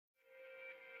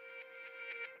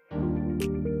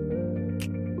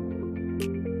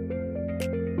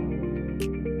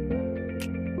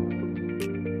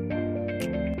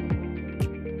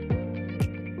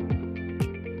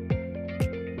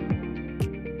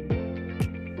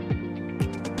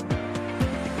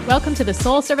Welcome to the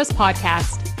Soul Service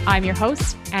Podcast. I'm your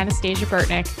host, Anastasia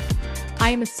Burtnick. I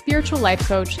am a spiritual life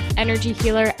coach, energy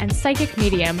healer, and psychic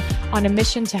medium on a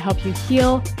mission to help you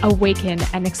heal, awaken,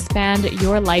 and expand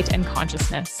your light and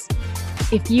consciousness.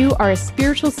 If you are a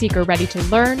spiritual seeker ready to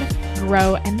learn,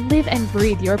 grow, and live and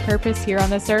breathe your purpose here on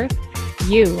this earth,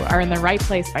 you are in the right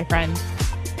place, my friend.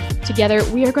 Together,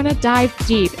 we are going to dive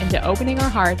deep into opening our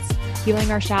hearts,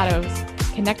 healing our shadows,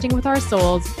 connecting with our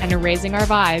souls, and erasing our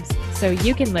vibes so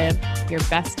you can live your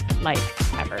best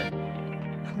life ever.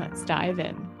 Let's dive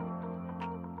in.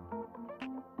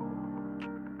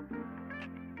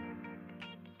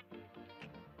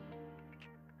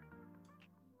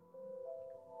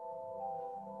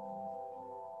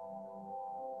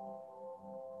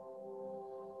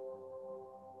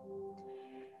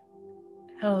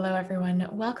 Hello, everyone.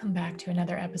 Welcome back to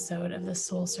another episode of the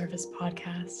Soul Service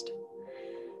Podcast.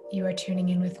 You are tuning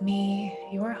in with me,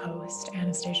 your host,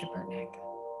 Anastasia Burtnick.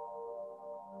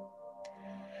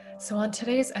 So on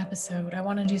today's episode, I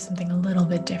want to do something a little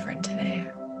bit different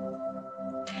today.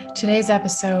 Today's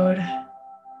episode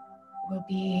will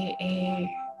be a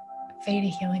theta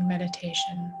healing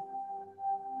meditation.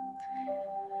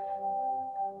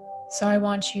 So I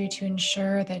want you to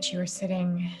ensure that you are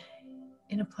sitting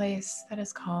in a place that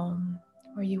is calm,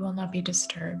 where you will not be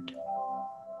disturbed,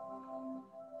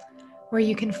 where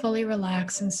you can fully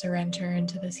relax and surrender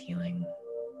into this healing.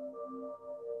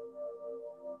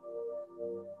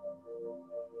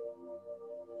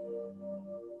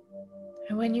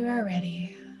 And when you are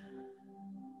ready,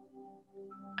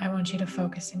 I want you to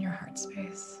focus in your heart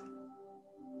space.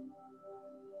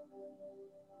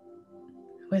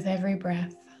 With every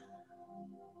breath,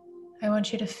 I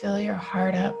want you to fill your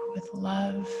heart up with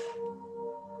love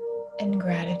and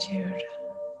gratitude.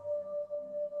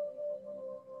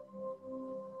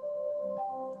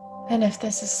 And if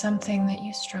this is something that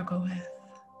you struggle with,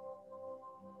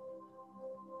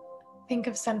 think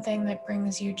of something that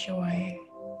brings you joy.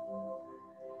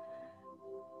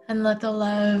 And let the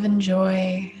love and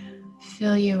joy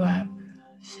fill you up,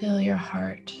 fill your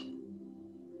heart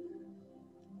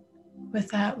with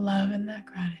that love and that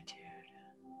gratitude.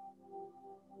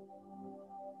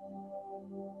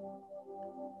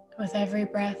 With every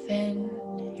breath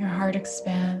in, your heart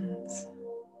expands.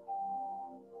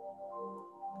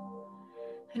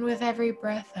 And with every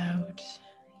breath out,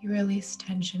 you release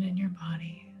tension in your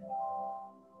body.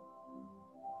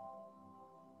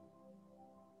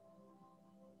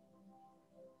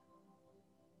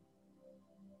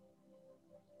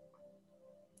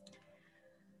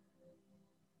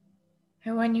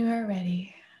 And when you are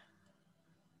ready,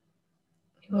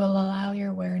 you will allow your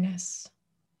awareness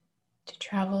to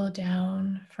travel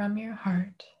down from your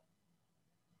heart,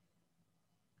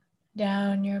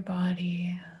 down your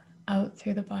body, out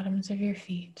through the bottoms of your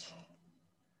feet,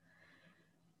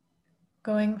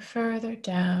 going further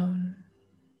down,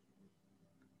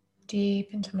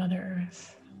 deep into Mother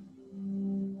Earth.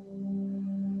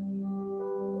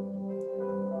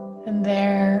 And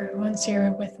there, once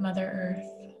you're with Mother Earth,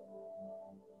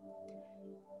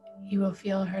 you will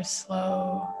feel her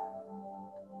slow,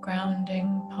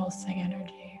 grounding, pulsing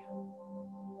energy,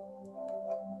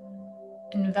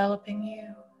 enveloping you,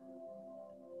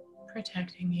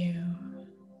 protecting you,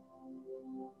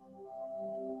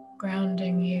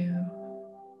 grounding you,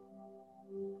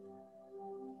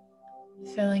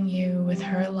 filling you with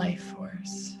her life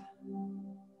force,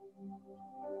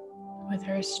 with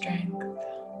her strength,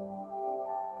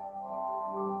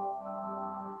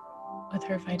 with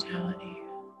her vitality.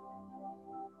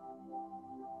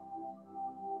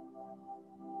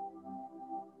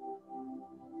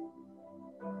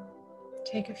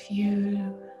 Take a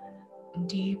few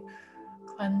deep,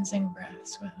 cleansing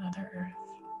breaths with Mother Earth.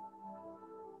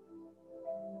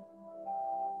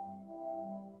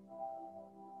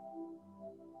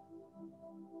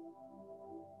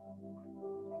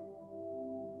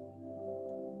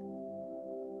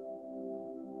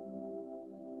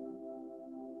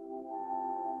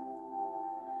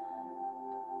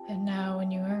 And now,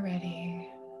 when you are ready,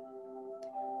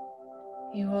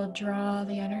 you will draw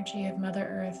the energy of Mother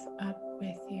Earth up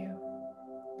with you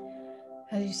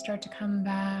as you start to come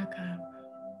back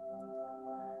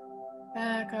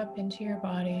up into your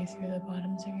body through the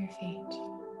bottoms of your feet.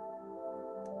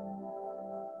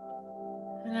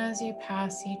 And as you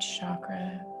pass each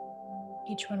chakra,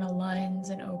 each one aligns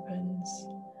and opens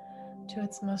to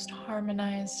its most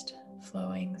harmonized,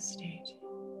 flowing state.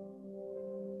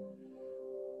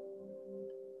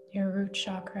 Your root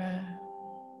chakra,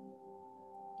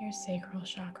 your sacral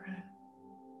chakra,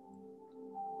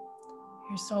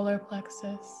 your solar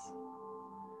plexus,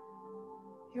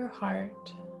 your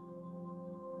heart,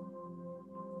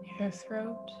 your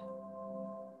throat,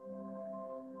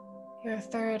 your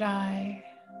third eye,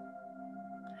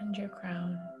 and your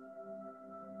crown.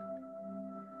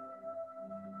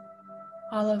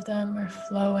 All of them are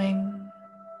flowing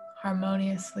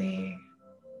harmoniously.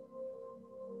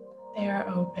 They are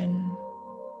open.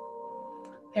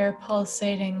 They are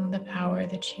pulsating the power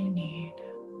that you need.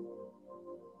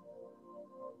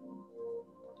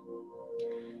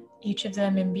 Each of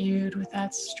them imbued with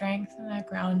that strength and that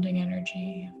grounding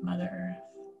energy of Mother Earth.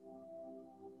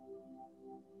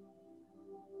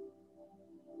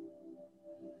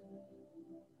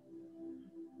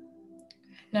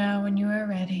 Now, when you are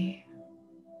ready,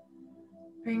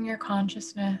 bring your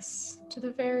consciousness to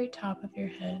the very top of your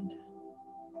head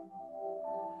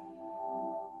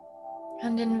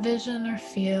and envision or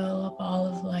feel a ball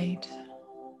of light.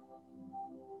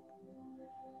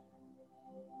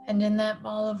 And in that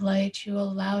ball of light, you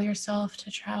allow yourself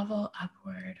to travel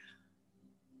upward,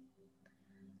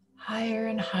 higher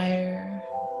and higher,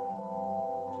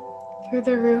 through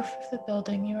the roof of the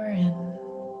building you are in,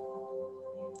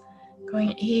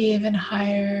 going even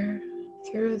higher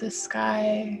through the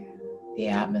sky, the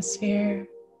atmosphere,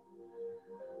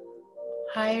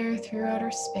 higher through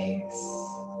outer space,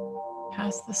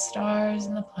 past the stars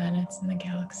and the planets and the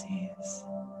galaxies.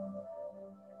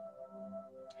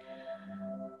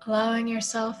 Allowing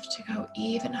yourself to go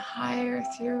even higher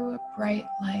through a bright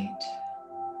light,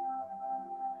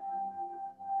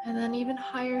 and then even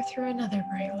higher through another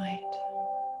bright light.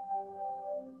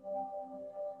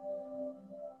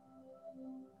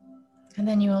 And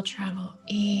then you will travel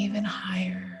even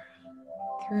higher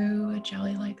through a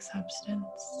jelly-like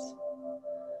substance.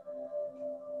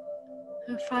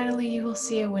 And finally, you will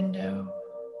see a window,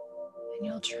 and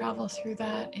you'll travel through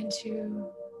that into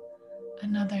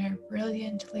another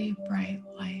brilliantly bright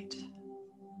light.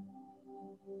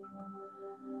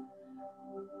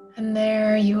 And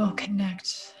there you will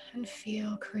connect and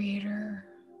feel creator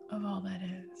of all that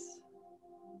is.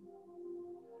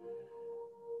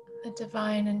 The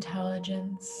divine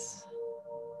intelligence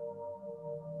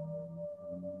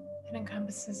that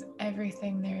encompasses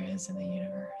everything there is in the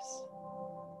universe.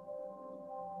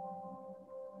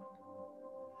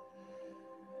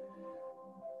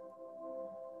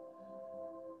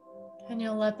 And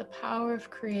you'll let the power of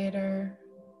Creator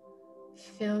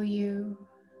fill you,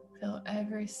 fill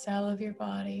every cell of your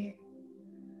body,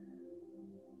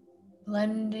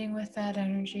 blending with that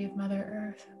energy of Mother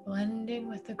Earth, blending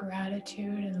with the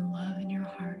gratitude and love in your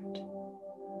heart,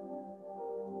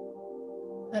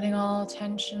 letting all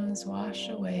tensions wash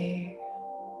away.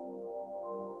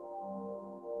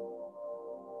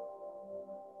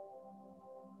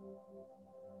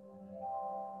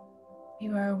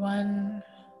 You are one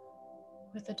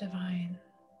with the divine.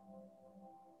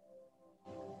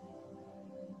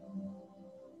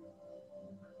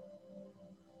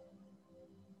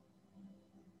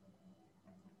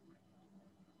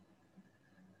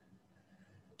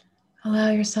 Allow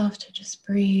yourself to just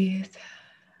breathe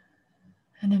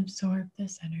and absorb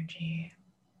this energy.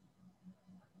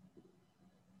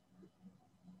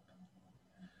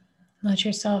 Let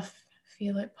yourself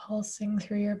feel it pulsing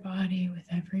through your body with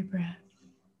every breath,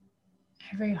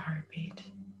 every heartbeat.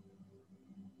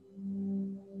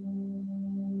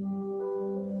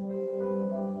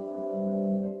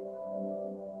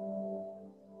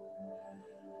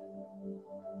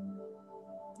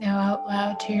 Now out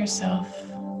loud to yourself,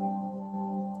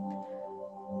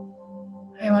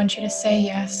 I want you to say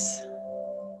yes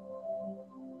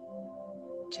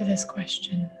to this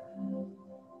question.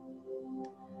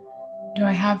 Do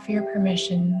I have your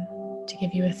permission to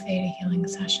give you a theta healing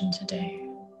session today?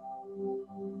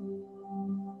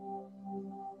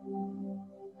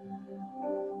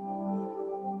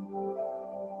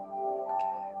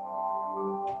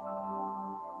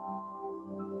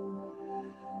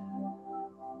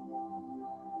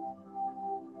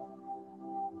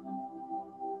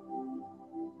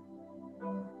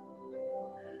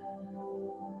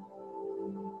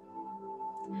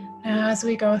 Now, as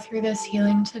we go through this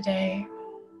healing today,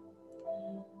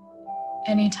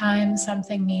 anytime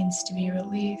something needs to be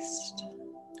released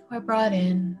or brought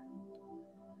in,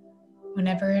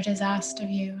 whenever it is asked of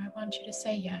you, I want you to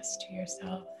say yes to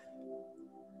yourself,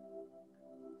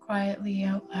 quietly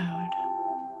out loud.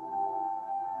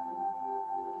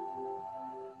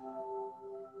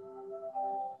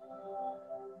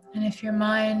 And if your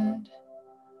mind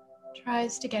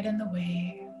tries to get in the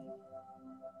way,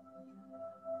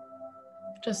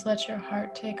 just let your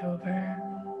heart take over.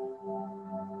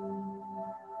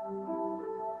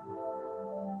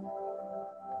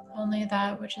 Only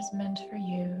that which is meant for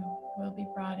you will be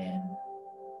brought in,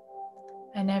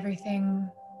 and everything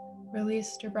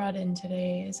released or brought in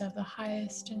today is of the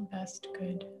highest and best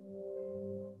good.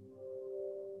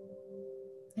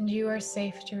 And you are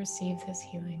safe to receive this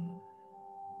healing.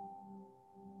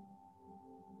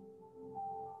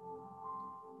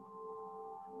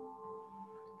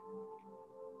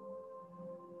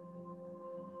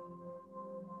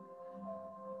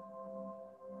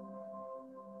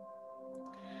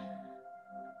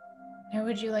 Now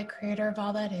would you like Creator of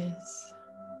all that is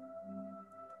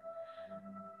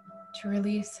to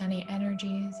release any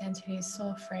energies, entities,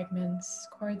 soul fragments,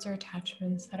 cords, or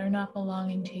attachments that are not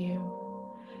belonging to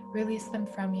you. Release them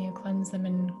from you, cleanse them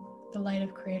in the light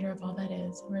of Creator of all that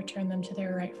is, and return them to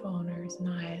their rightful owners in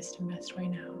the highest and best way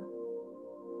now.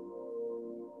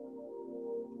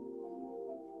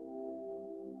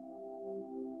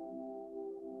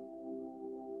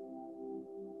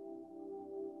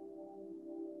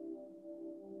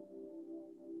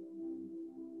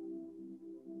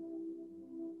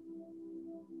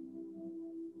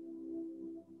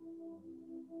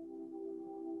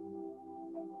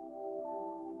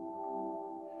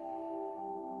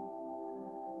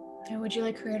 And would you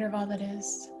like Creator of all that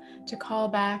is to call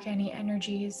back any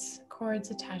energies,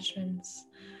 cords, attachments,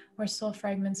 or soul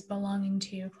fragments belonging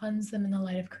to you, cleanse them in the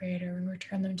light of Creator, and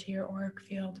return them to your auric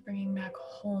field, bringing back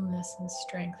wholeness and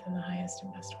strength in the highest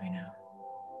and best way now.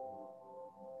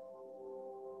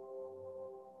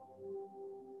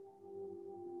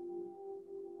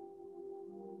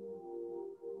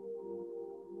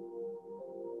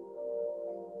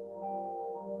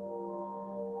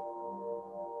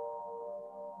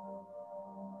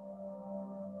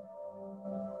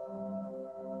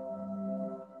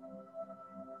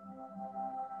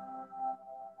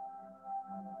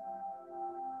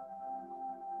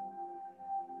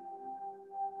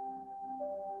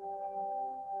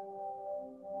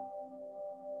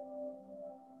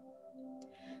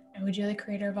 And would you like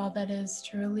Creator of all that is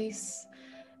to release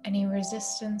any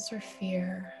resistance or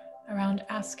fear around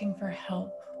asking for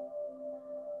help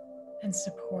and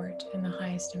support in the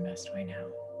highest and best way now.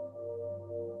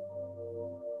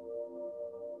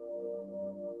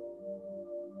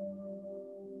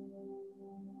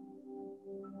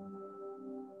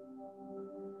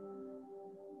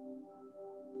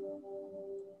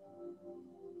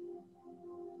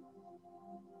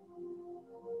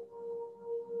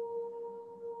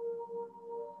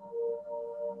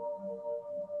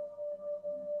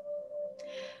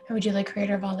 And would you like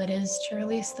Creator of all that is to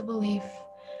release the belief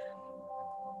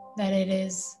that it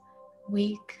is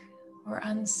weak or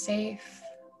unsafe,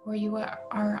 or you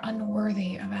are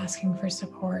unworthy of asking for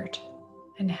support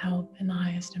and help in the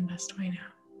highest and best way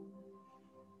now.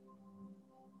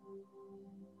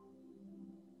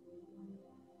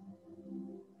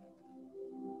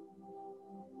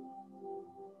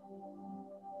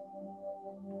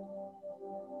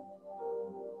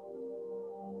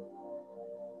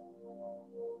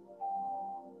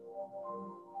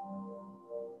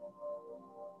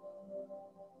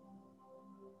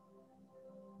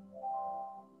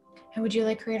 And would you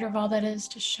like Creator of all that is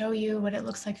to show you what it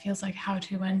looks like, feels like, how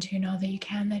to, when to know that you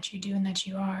can, that you do, and that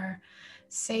you are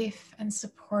safe and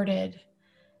supported.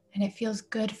 And it feels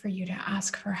good for you to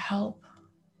ask for help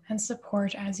and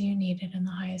support as you need it in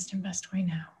the highest and best way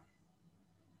now.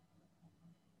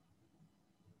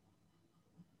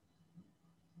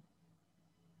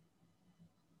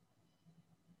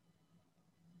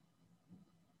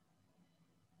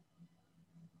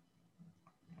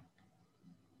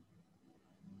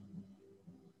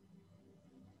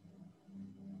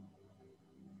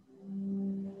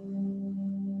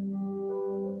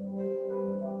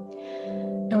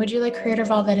 And would you like Creator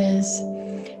of all that is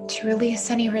to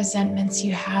release any resentments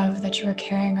you have that you are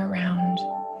carrying around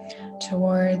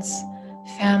towards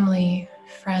family,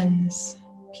 friends,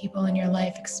 people in your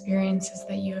life, experiences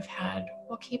that you have had,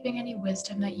 while keeping any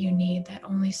wisdom that you need that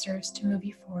only serves to move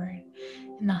you forward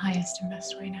in the highest and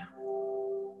best way now.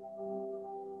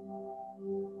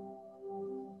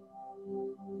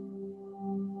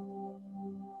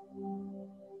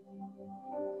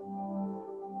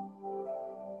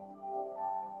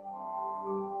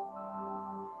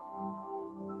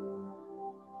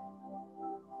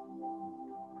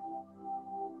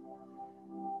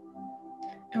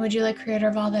 And would you like Creator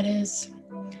of all that is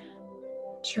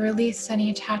to release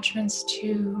any attachments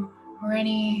to or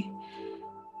any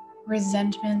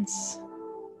resentments,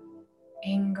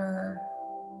 anger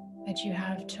that you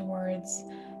have towards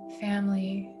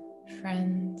family,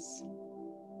 friends,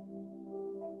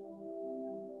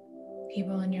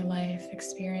 people in your life,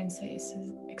 experiences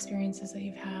that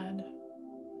you've had,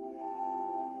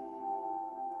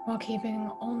 while keeping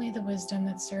only the wisdom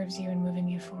that serves you and moving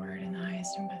you forward in the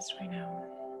highest and best way now.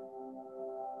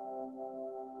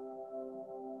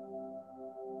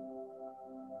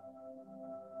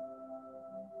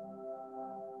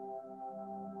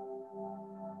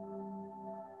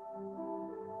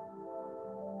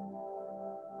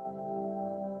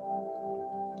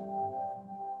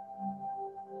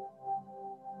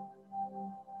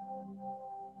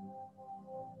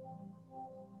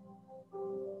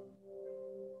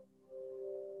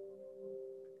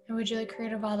 And would you like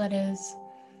creative all that is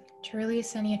to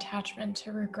release any attachment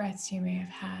to regrets you may have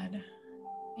had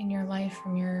in your life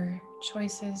from your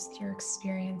choices, your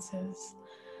experiences,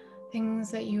 things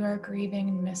that you are grieving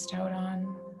and missed out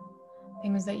on,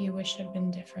 things that you wish had been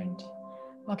different,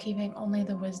 while keeping only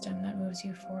the wisdom that moves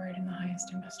you forward in the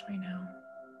highest and best way now.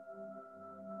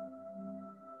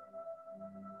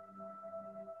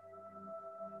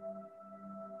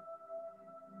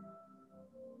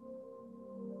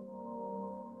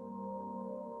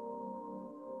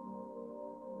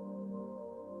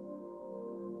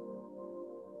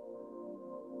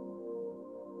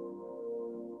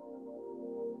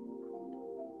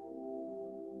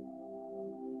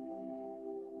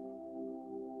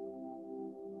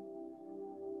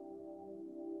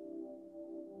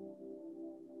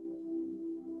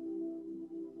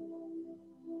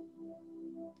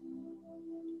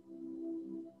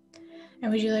 And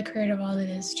would you like creative all that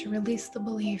is to release the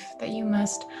belief that you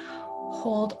must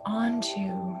hold on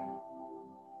to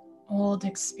old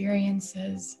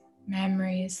experiences,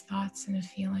 memories, thoughts, and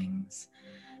feelings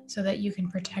so that you can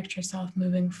protect yourself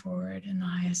moving forward in the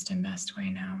highest and best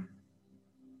way now.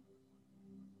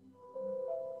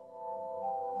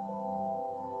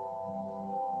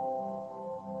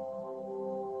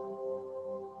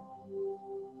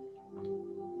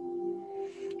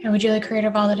 And would you like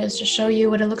creative all that is to show you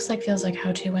what it looks like, feels like,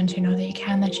 how to, when to know that you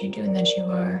can, that you do, and that you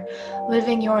are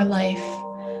living your life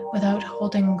without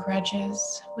holding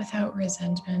grudges, without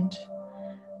resentment,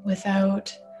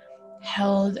 without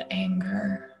held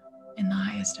anger in the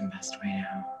highest and best way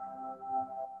now.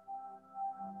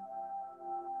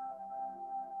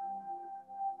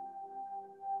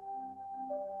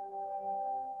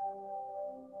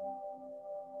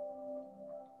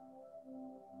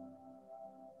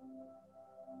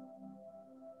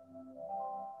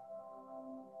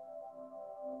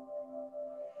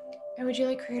 And would you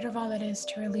like creative all that is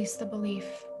to release the belief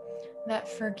that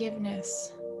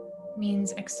forgiveness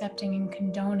means accepting and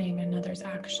condoning another's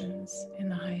actions in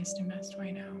the highest and best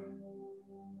way now.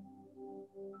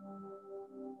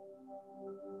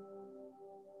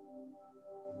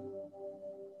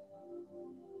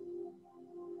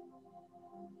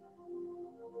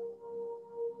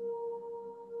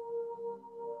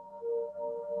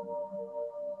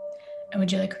 And would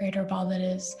you like creator of all that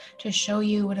is to show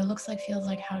you what it looks like, feels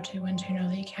like, how to, when to know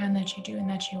that you can, that you do, and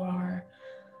that you are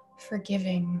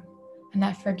forgiving, and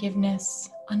that forgiveness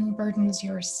unburdens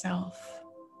yourself,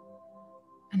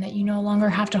 and that you no longer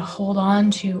have to hold on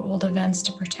to old events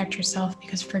to protect yourself,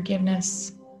 because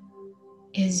forgiveness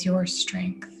is your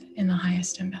strength in the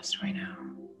highest and best way now.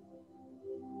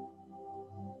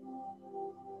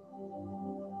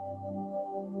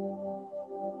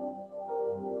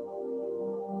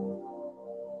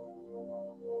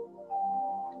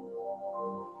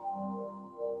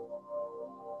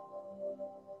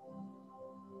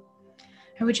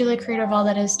 And would you like creator of all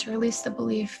that is to release the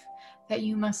belief that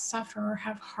you must suffer or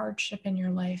have hardship in your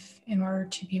life in order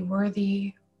to be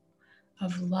worthy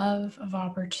of love, of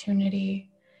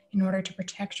opportunity, in order to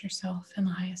protect yourself in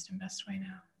the highest and best way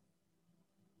now.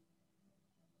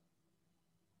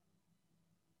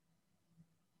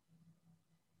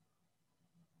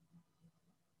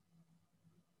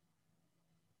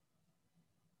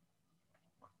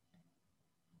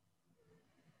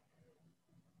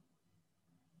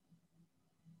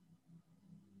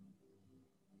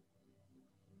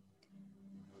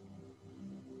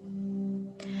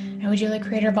 And would you like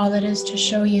creator of all that is to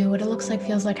show you what it looks like,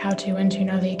 feels like, how to, and to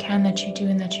know that you can, that you do,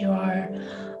 and that you are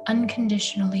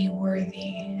unconditionally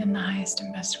worthy in the highest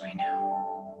and best way now.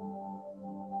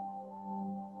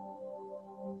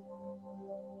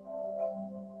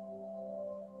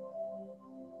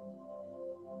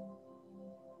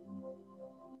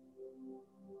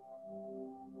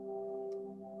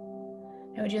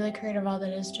 And would you like creator of all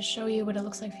that is to show you what it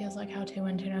looks like, feels like, how to,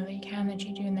 and to know that you can, that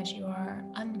you do, and that you are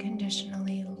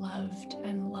unconditionally loved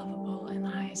and lovable in the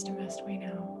highest and best way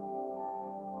now.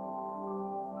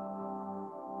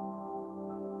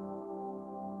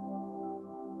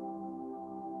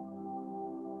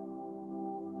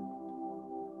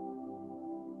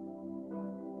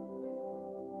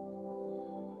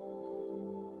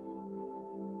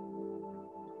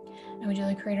 And would you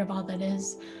like creator of all that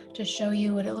is to show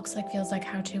you what it looks like, feels like,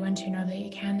 how to, and to know that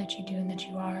you can, that you do, and that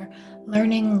you are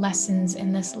learning lessons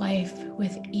in this life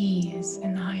with ease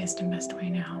in the highest and best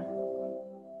way now.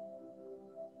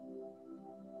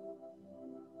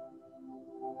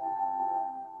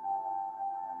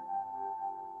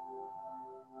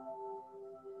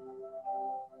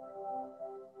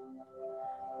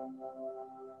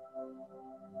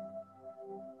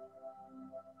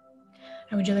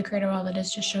 And would you like creative all that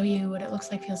is to show you what it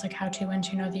looks like, feels like, how to, when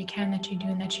to, know that you can, that you do,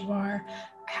 and that you are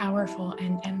powerful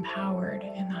and empowered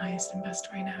in the highest and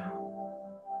best way now.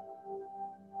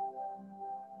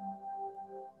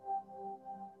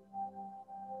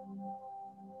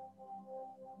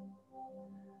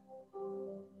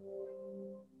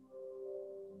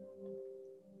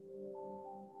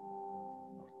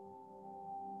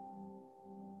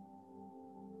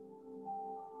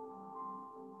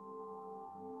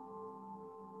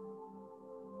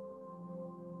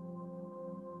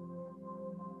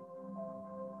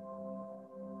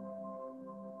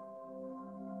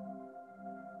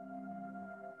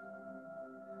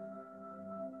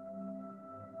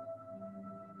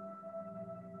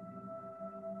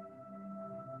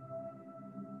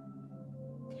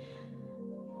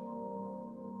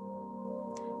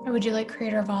 Or would you like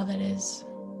creator of all that is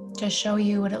to show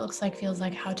you what it looks like, feels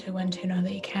like, how to, when to, know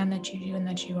that you can, that you do, and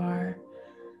that you are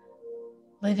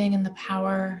living in the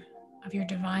power of your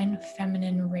divine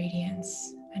feminine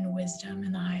radiance and wisdom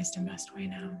in the highest and best way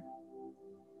now.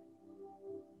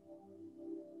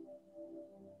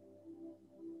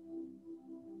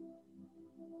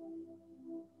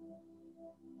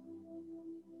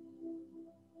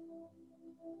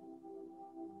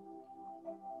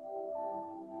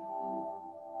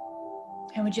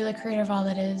 And would you like creator of all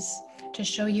that is to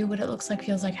show you what it looks like,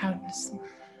 feels like, how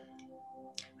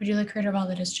would you like creator of all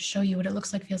that is to show you what it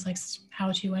looks like, feels like,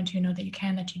 how to, when to, know that you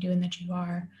can, that you do, and that you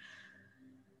are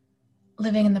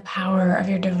living in the power of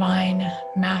your divine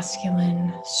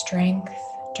masculine strength,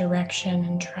 direction,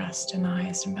 and trust in the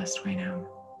highest and best way now.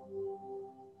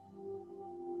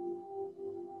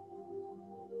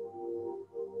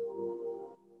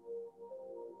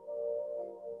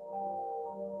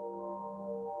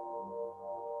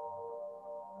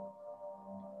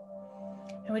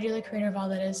 And would you like creator of all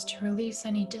that is to release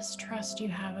any distrust you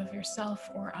have of yourself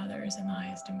or others in the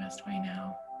highest and best way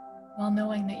now, while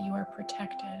knowing that you are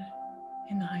protected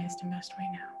in the highest and best way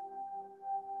now.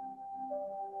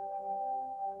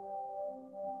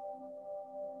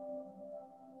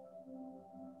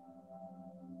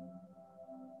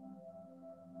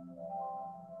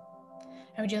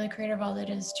 And would you like creator of all that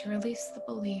is to release the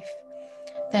belief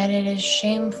that it is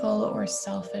shameful or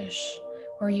selfish,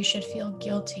 or you should feel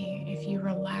guilty if you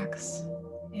relax,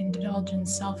 indulge in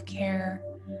self-care,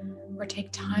 or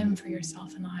take time for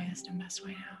yourself in the highest and best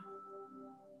way now.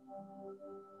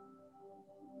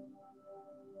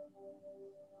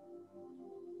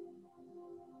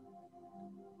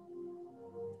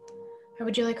 Or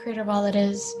would you like creator of all that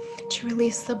is to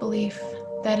release the belief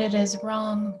that it is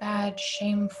wrong, bad,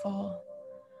 shameful,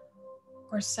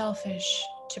 or selfish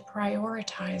to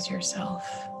prioritize yourself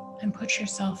and put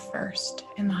yourself first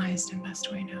in the highest and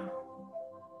best way now.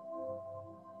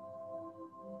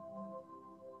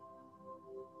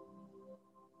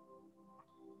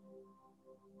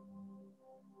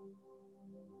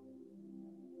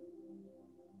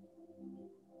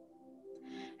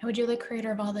 And would you like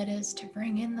creator of all that is to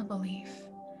bring in the belief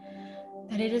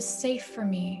that it is safe for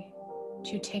me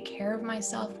to take care of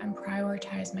myself and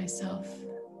prioritize myself,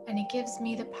 and it gives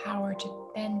me the power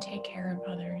to then take care of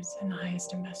others in the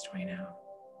highest and best way now.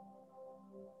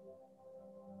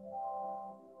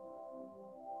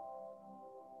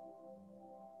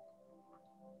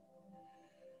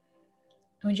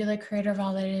 And would you like creator of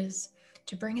all that is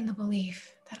to bring in the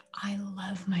belief that I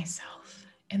love myself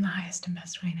in the highest and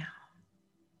best way now.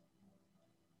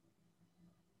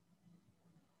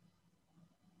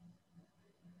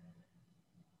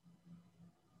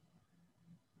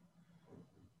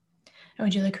 And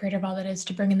would you like creator of all that is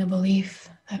to bring in the belief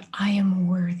that I am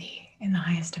worthy in the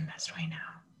highest and best way now.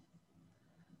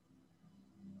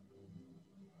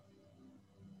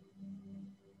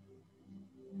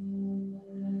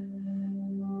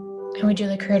 And would you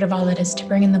like creator of all that is to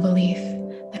bring in the belief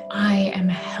that I am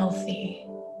healthy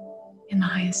in the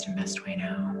highest and best way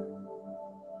now.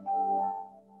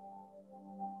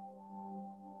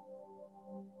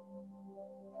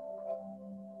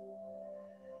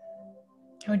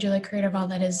 And would you like creator of all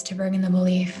that is to bring in the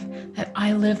belief that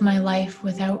I live my life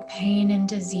without pain and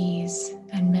disease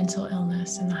and mental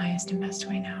illness in the highest and best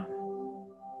way now.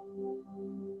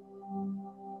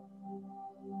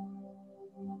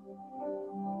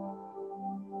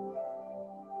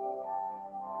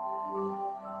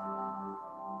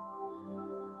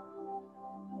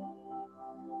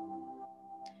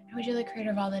 And would you like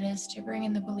creator of all that is to bring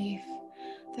in the belief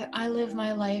that I live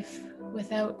my life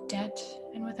without debt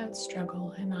and without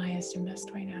struggle in the highest and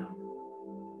best way now.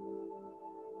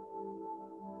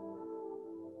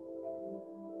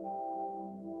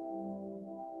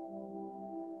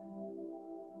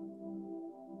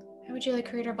 And would would you like,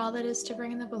 Creator of all that is, to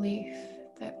bring in the belief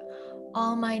that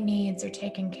all my needs are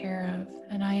taken care of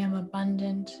and I am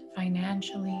abundant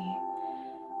financially,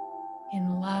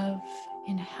 in love,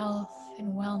 in health,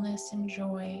 in wellness, and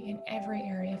joy in every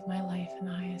area of my life in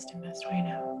the highest and best way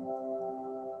now.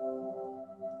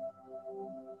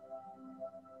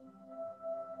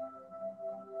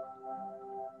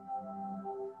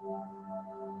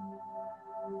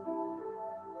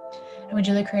 And would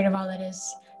you like, Creator of all that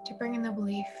is, to bring in the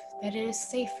belief that it is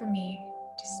safe for me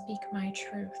to speak my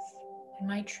truth, and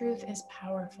my truth is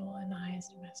powerful in the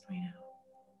highest and best way now.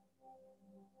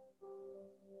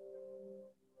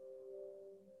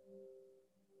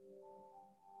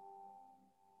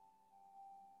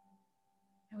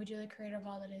 And would you like, Creator of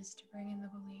all that is, to bring in the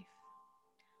belief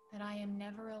that I am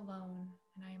never alone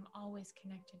and I am always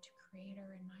connected to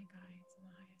Creator and my guides in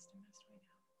the highest and best way now.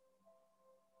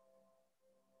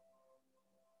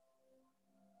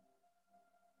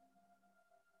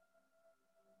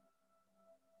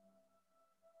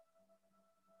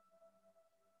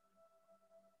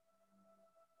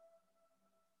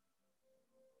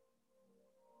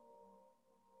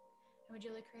 And would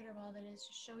you like, Creator of all that is,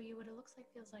 to show you what it looks like,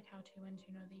 feels like, how to, and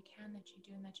to know that you can, that you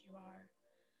do, and that you are,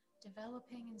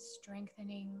 developing and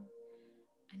strengthening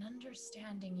and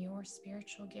understanding your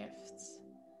spiritual gifts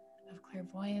of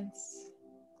clairvoyance,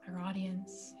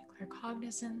 clairaudience,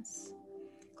 claircognizance,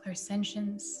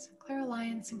 clairsentience,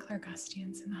 clairalliance, and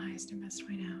clairgustance in the highest and best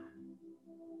way now.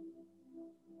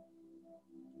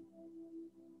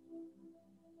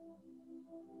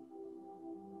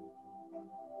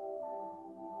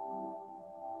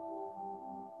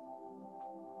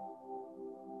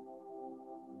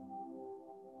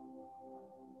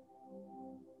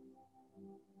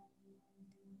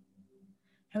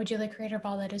 And would you like, Creator of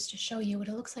all that is, to show you what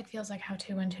it looks like, feels like, how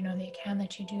to, and to know that you can,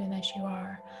 that you do, and that you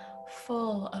are,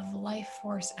 full of life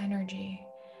force energy,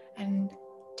 and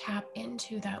tap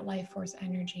into that life force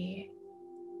energy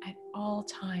at all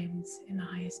times in the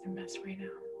highest and best way now.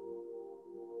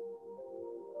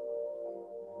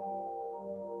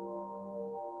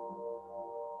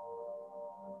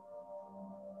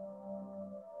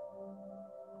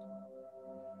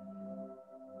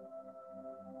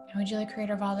 And would you like,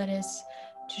 Creator of all that is,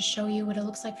 to show you what it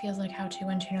looks like, feels like, how to,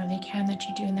 and to know that you can, that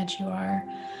you do, and that you are,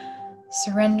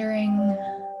 surrendering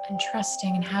and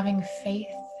trusting and having faith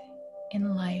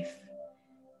in life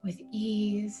with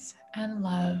ease and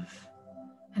love,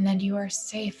 and that you are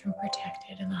safe and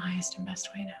protected in the highest and best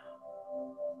way now.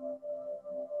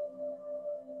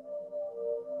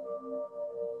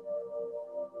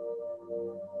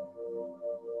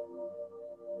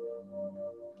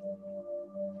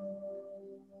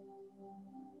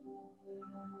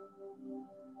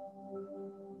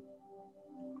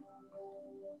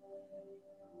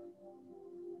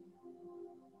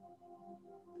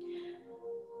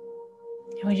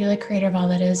 And would you like, Creator of all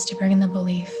that is, to bring in the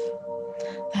belief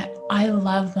that I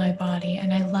love my body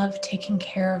and I love taking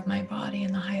care of my body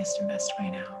in the highest and best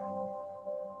way now.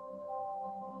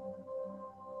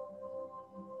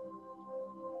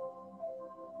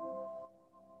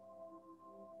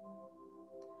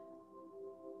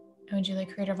 And would you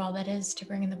like, Creator of all that is, to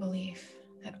bring in the belief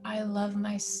that I love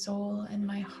my soul and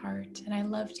my heart, and I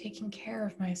love taking care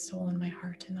of my soul and my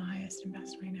heart in the highest and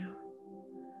best way now.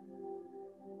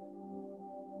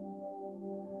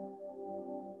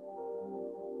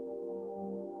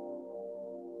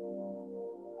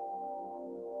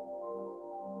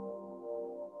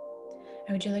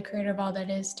 And would you like, Creator of all that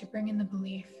is, to bring in the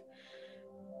belief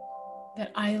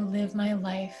that I live my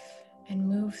life and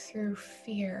move through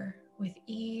fear with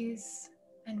ease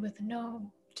and with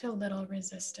no to little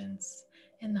resistance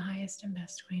in the highest and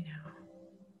best way now.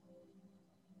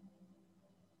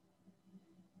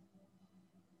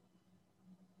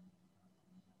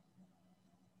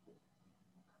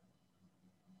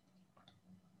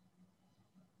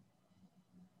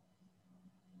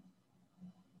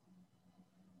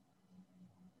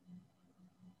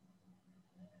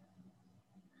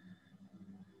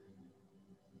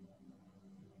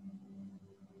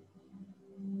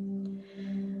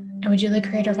 And would you like,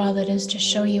 Creator of all that is, to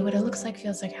show you what it looks like,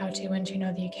 feels like, how to, and to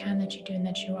know that you can, that you do, and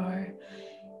that you are,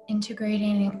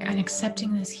 integrating and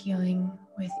accepting this healing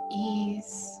with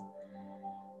ease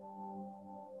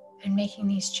and making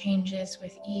these changes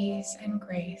with ease and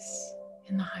grace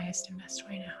in the highest and best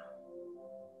way now.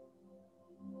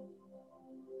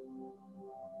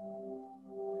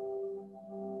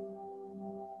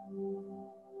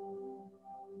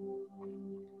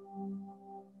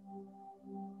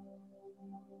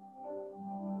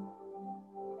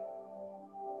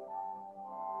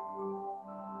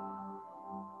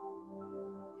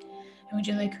 And would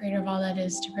you like, Creator of all that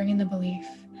is, to bring in the belief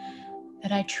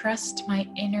that I trust my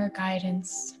inner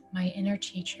guidance, my inner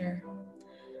teacher,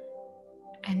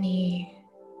 and the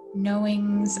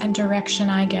knowings and direction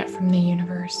I get from the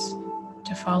universe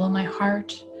to follow my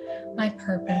heart, my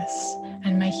purpose,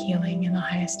 and my healing in the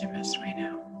highest and best way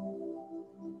now.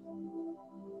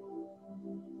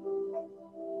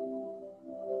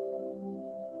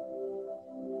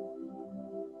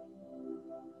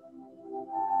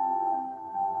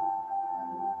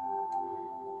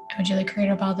 I would you like,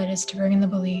 Creator of all that is, to bring in the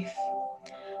belief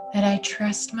that I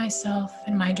trust myself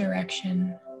and my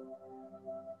direction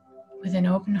with an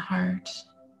open heart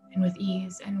and with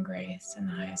ease and grace in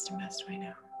the highest and best way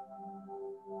now.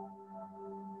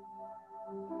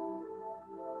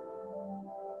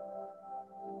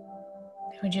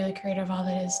 I would you like, Creator of all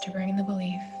that is, to bring in the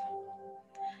belief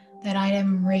that I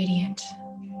am radiant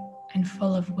and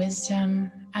full of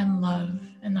wisdom and love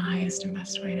in the highest and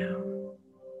best way now.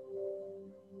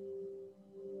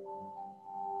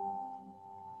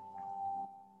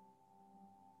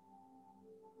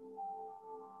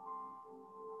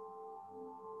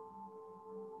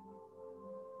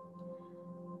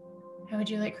 How would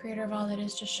you like, Creator of all that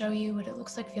is, to show you what it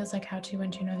looks like, feels like, how to,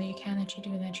 and to know that you can, that you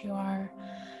do, and that you are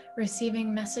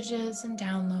receiving messages and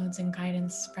downloads and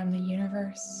guidance from the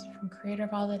universe, from Creator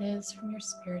of all that is, from your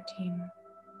spirit team,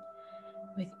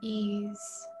 with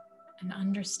ease and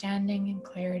understanding and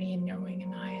clarity and knowing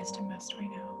in the highest and best way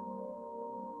now.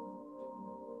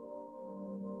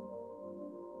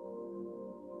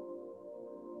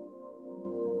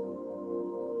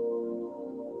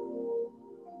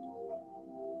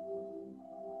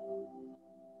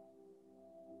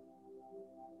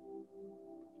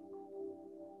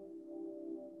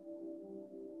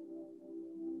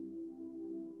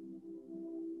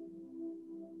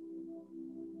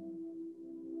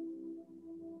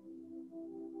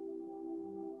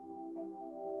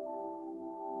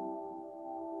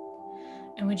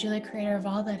 And would you like, Creator of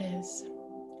all that is,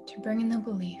 to bring in the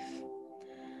belief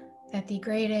that the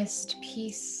greatest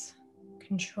peace,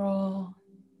 control,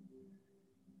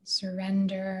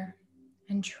 surrender,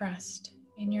 and trust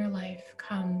in your life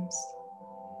comes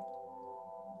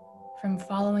from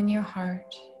following your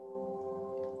heart,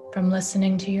 from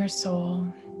listening to your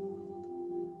soul,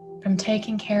 from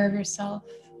taking care of yourself,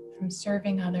 from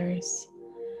serving others,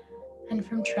 and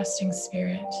from trusting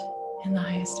Spirit in the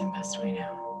highest and best way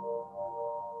now.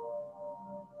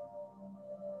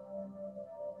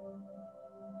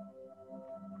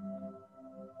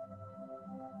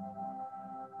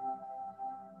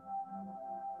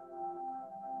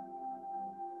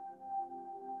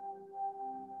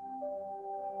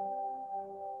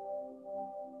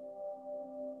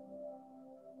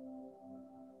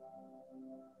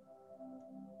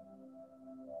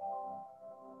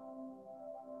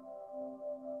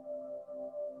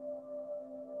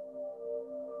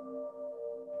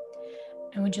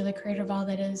 And would you like, Creator of all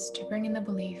that is, to bring in the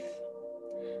belief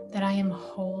that I am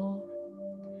whole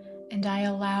and I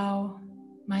allow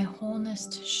my wholeness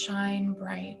to shine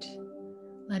bright,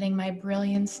 letting my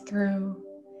brilliance through,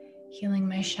 healing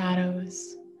my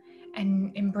shadows,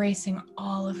 and embracing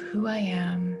all of who I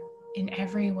am in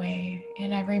every way,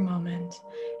 in every moment,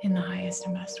 in the highest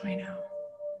and best way now.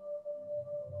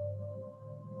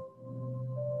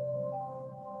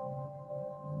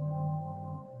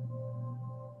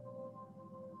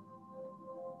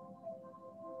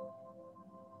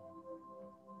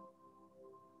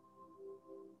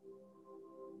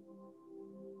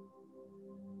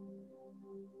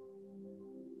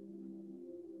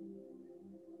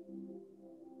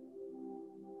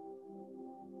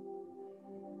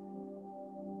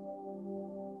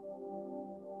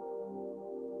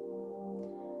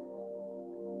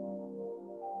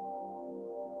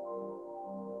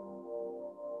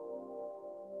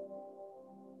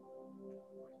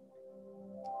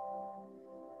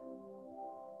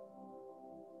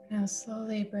 Now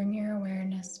slowly bring your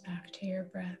awareness back to your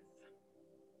breath.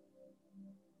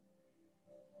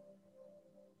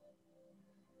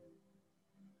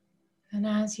 And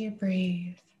as you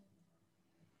breathe,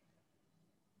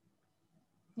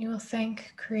 you will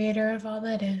thank Creator of all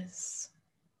that is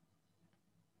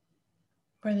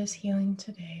for this healing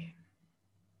today.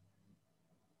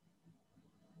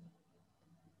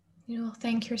 You will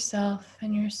thank yourself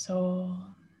and your soul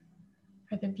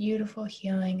for the beautiful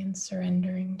healing and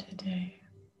surrendering today.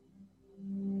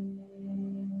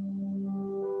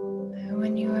 And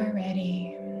when you are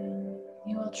ready,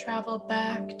 you will travel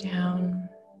back down,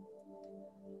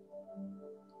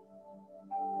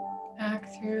 back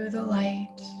through the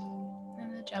light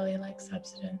and the jelly-like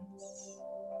substance,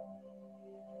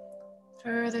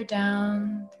 further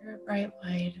down through a bright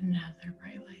light, another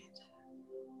bright light,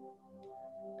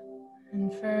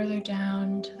 and further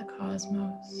down to the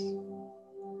cosmos,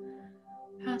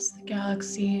 past the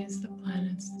galaxies, the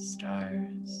planets, the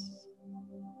stars,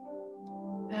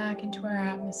 back into our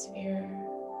atmosphere,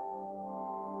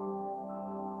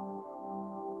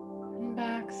 and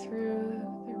back through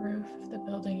the roof of the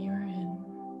building you are in,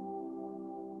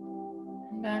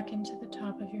 and back into the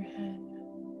top of your head.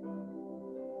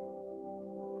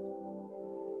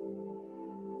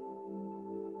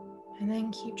 And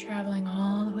then keep traveling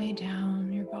all the way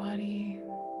down your body,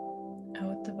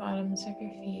 out the bottoms of your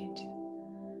feet,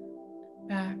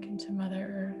 back into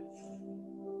Mother Earth.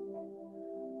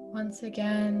 Once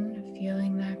again,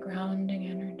 feeling that grounding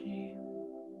energy,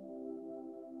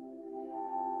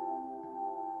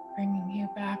 bringing you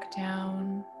back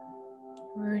down,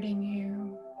 rooting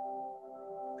you,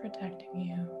 protecting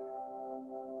you.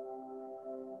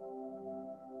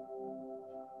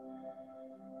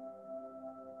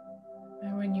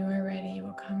 And when you are ready, you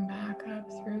will come back up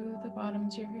through the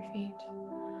bottoms of your feet,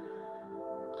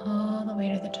 all the way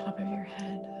to the top of your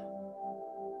head.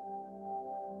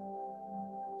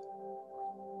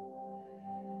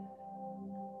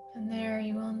 And there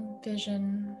you will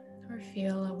envision or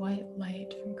feel a white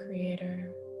light from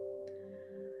Creator,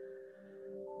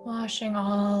 washing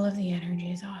all of the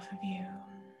energies off of you.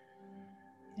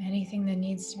 Anything that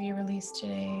needs to be released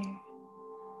today,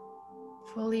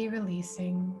 fully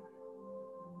releasing.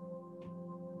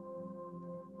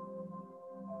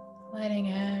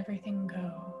 Letting everything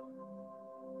go.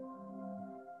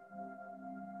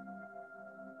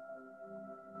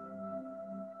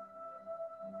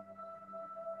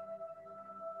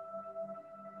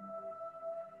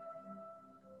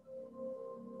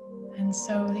 And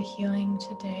so the healing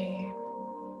today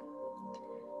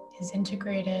is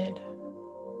integrated,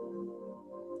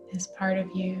 is part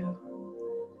of you,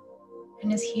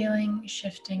 and is healing,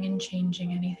 shifting, and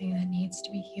changing anything that needs to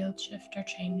be healed, shift, or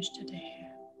changed today.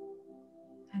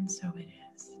 And so it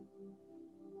is.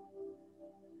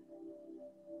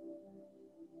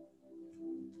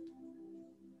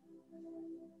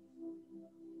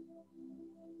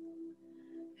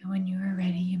 And when you are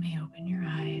ready, you may open your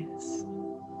eyes.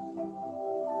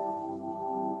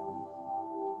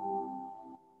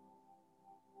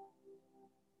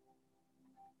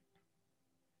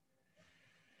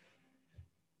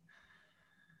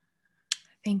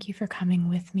 Thank you for coming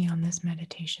with me on this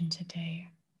meditation today.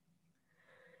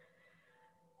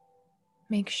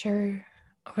 Make sure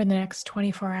over the next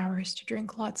 24 hours to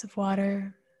drink lots of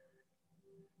water,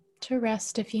 to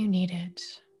rest if you need it,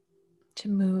 to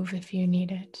move if you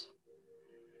need it.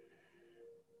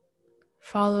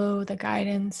 Follow the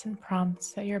guidance and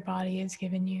prompts that your body has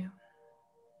given you.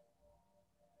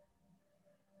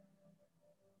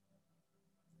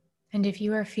 And if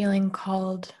you are feeling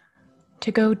called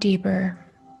to go deeper,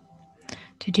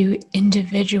 to do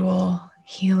individual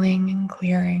healing and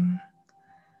clearing,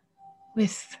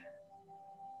 with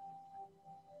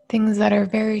things that are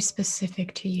very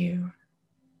specific to you,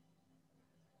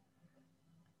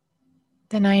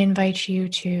 then I invite you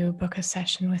to book a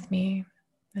session with me.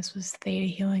 This was theta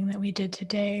healing that we did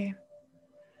today.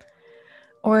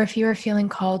 Or if you are feeling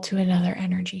called to another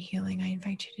energy healing, I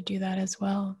invite you to do that as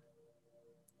well.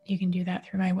 You can do that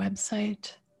through my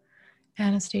website,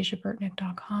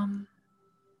 AnastasiaBurtnick.com,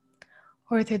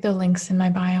 or through the links in my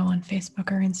bio on Facebook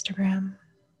or Instagram.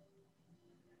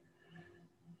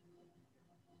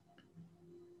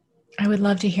 I would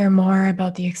love to hear more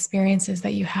about the experiences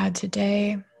that you had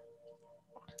today.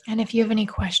 And if you have any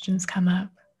questions come up,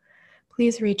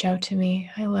 please reach out to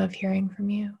me. I love hearing from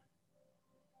you.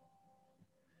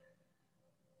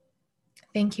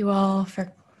 Thank you all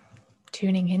for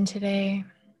tuning in today,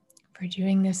 for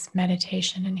doing this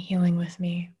meditation and healing with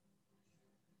me.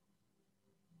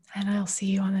 And I'll see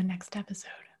you on the next episode.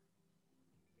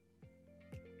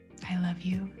 I love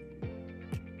you.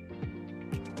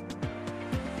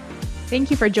 Thank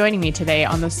you for joining me today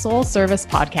on the Soul Service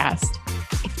Podcast.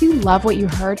 If you love what you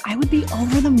heard, I would be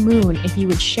over the moon if you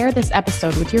would share this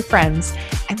episode with your friends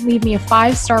and leave me a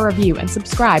 5-star review and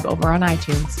subscribe over on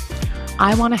iTunes.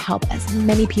 I want to help as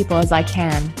many people as I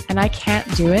can, and I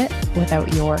can't do it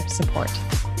without your support.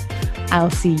 I'll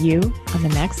see you on the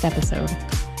next episode.